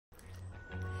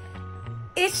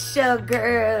It's your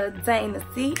girl Dana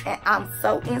C, and I'm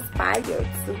so inspired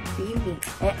to be me,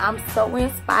 and I'm so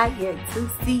inspired to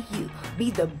see you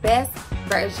be the best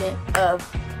version of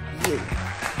you.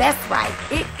 That's right,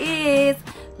 it is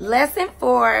lesson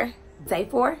 4, day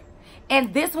 4,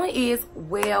 and this one is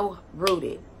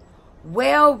well-rooted.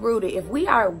 Well-rooted. If we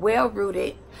are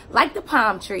well-rooted, like the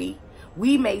palm tree,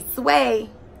 we may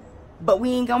sway, but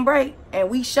we ain't gonna break,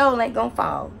 and we sure ain't gonna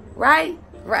fall. Right?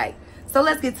 Right. So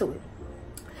let's get to it.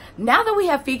 Now that we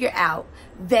have figured out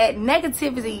that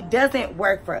negativity doesn't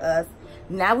work for us,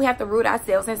 now we have to root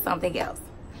ourselves in something else.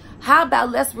 How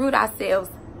about let's root ourselves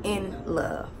in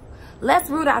love? Let's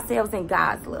root ourselves in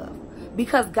God's love,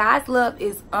 because God's love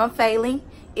is unfailing.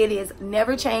 It is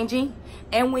never changing.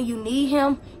 And when you need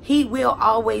him, he will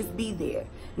always be there.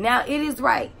 Now, it is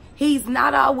right. He's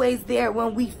not always there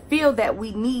when we feel that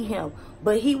we need him,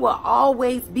 but he will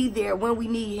always be there when we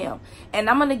need him. And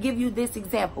I'm going to give you this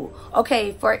example.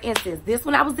 Okay, for instance, this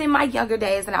when I was in my younger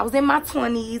days and I was in my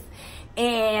 20s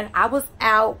and I was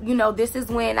out, you know, this is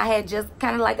when I had just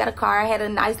kind of like got a car. I had a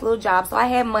nice little job, so I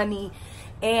had money,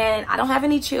 and I don't have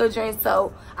any children,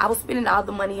 so I was spending all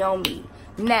the money on me.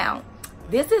 Now,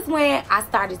 this is when I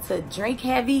started to drink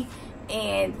heavy,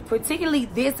 and particularly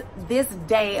this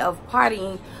day of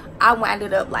partying, I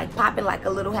winded up like popping like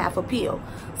a little half a pill.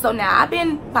 So now I've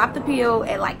been popped the pill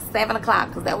at like 7 o'clock,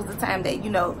 because that was the time that, you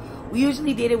know, we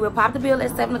usually did it. We'll pop the pill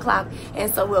at 7 o'clock,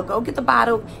 and so we'll go get the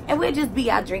bottle and we'll just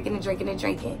be out drinking and drinking and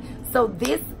drinking. So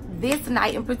this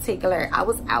night in particular, I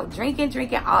was out drinking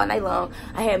all night long.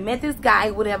 I had met this guy,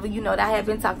 whatever, you know, that I had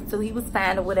been talking to. He was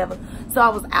fine or whatever. So I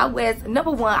was out west. Number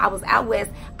one, I was out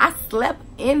west. I slept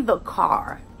in the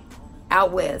car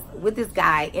out west with this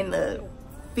guy in the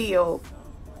field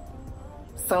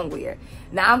somewhere.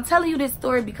 Now I'm telling you this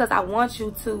story because I want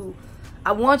you to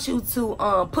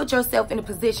put yourself in a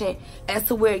position as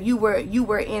to where you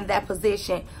were in that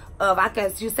position of, I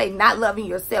guess you say, not loving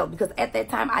yourself, because at that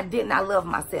time I did not love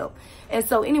myself. And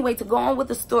so anyway, to go on with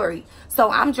the story, so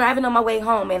I'm driving on my way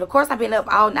home, and of course I've been up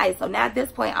all night, so now at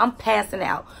this point I'm passing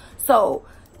out. So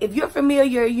if you're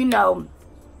familiar, you know,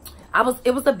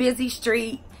 it was a busy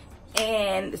street,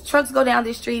 and trucks go down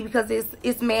this street because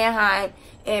it's Manheim,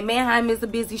 and Manheim is a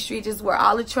busy street, just where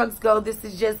all the trucks go. This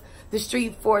is just the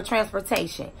street for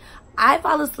transportation. I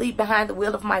fall asleep behind the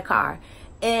wheel of my car,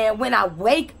 and when I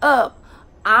wake up,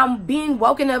 I'm being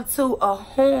woken up to a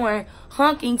horn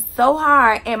honking so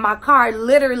hard, and my car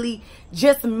literally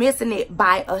just missing it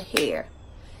by a hair.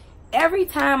 Every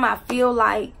time I feel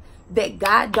like that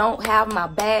God don't have my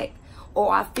back,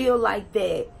 or I feel like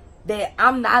that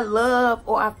I'm not loved,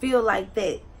 or I feel like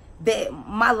that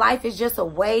my life is just a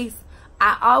waste,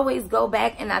 I always go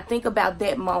back and I think about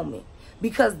that moment,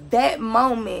 because that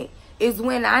moment is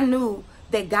when I knew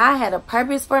that God had a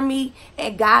purpose for me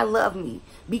and God loved me.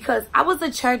 Because I was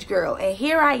a church girl, and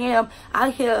here I am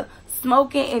out here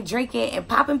smoking and drinking and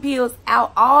popping pills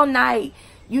out all night,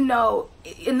 you know,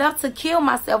 enough to kill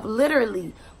myself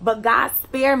literally. But God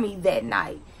spared me that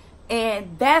night.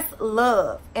 And that's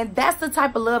love. And that's the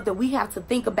type of love that we have to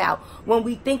think about when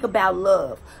we think about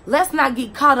love. Let's not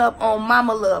get caught up on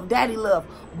mama love, daddy love,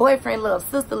 boyfriend love,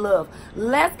 sister love.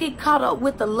 Let's get caught up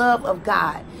with the love of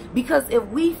God. Because if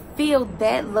we feel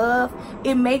that love,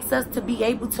 it makes us to be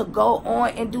able to go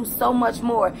on and do so much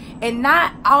more. And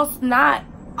not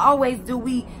always do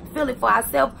we feel it for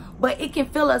ourselves, but it can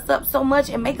fill us up so much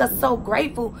and make us so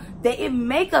grateful that it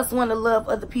make us want to love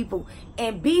other people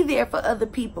and be there for other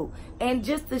people and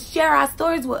just to share our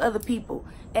stories with other people.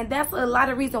 And that's a lot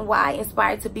of reason why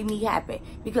Inspired to Be Me happened,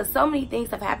 because so many things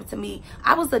have happened to me.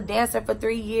 I was a dancer for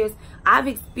 3 years. I've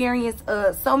experienced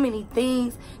so many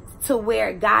things to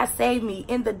where God saved me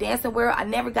in the dancing world. I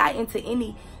never got into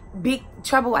any big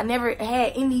trouble. I never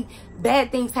had any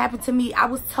bad things happen to me. I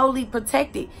was totally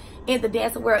protected in the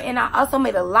dancing world, and I also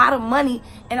made a lot of money,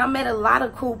 and I met a lot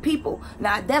of cool people.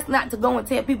 Now, that's not to go and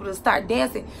tell people to start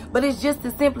dancing, but it's just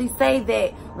to simply say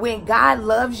that when God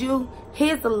loves you,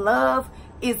 his love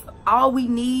is all we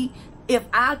need. If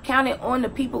I counted on the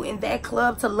people in that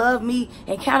club to love me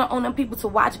and counted on them people to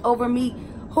watch over me,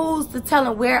 who's to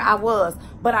tell where I was?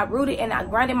 But I rooted and I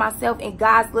grounded myself in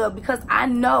God's love, because I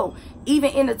know even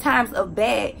in the times of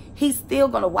bad, he's still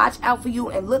going to watch out for you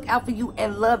and look out for you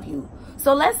and love you.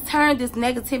 So let's turn this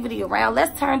negativity around.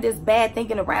 Let's turn this bad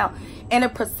thinking around and a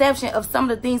perception of some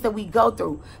of the things that we go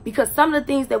through. Because some of the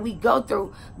things that we go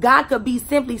through, God could be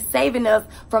simply saving us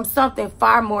from something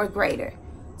far more greater.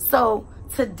 So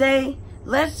today,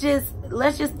 let's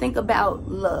just think about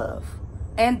love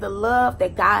and the love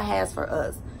that God has for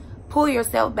us. Pull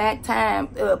yourself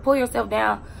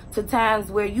down to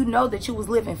times where you know that you was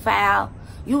living foul,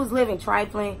 you was living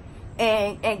trifling,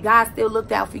 and God still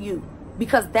looked out for you,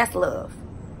 because that's love.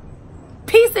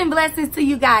 Peace and blessings to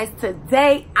you guys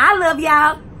today. I love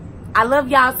y'all. I love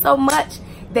y'all so much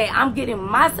that I'm getting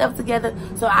myself together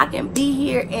so I can be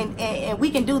here and we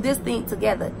can do this thing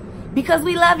together, because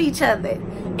we love each other.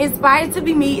 Inspired to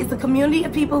Be Me is a community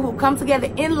of people who come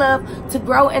together in love to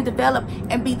grow and develop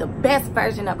and be the best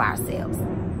version of ourselves.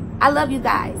 I love you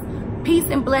guys. Peace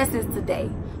and blessings today.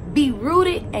 Be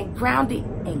rooted and grounded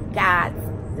in God's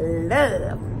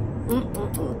love.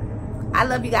 I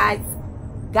love you guys.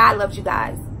 God loves you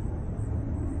guys.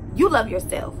 You love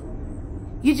yourself.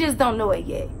 You just don't know it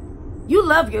yet. You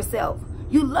love yourself.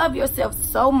 You love yourself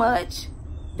so much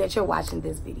that you're watching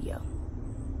this video.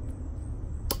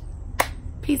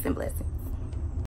 Peace and blessings.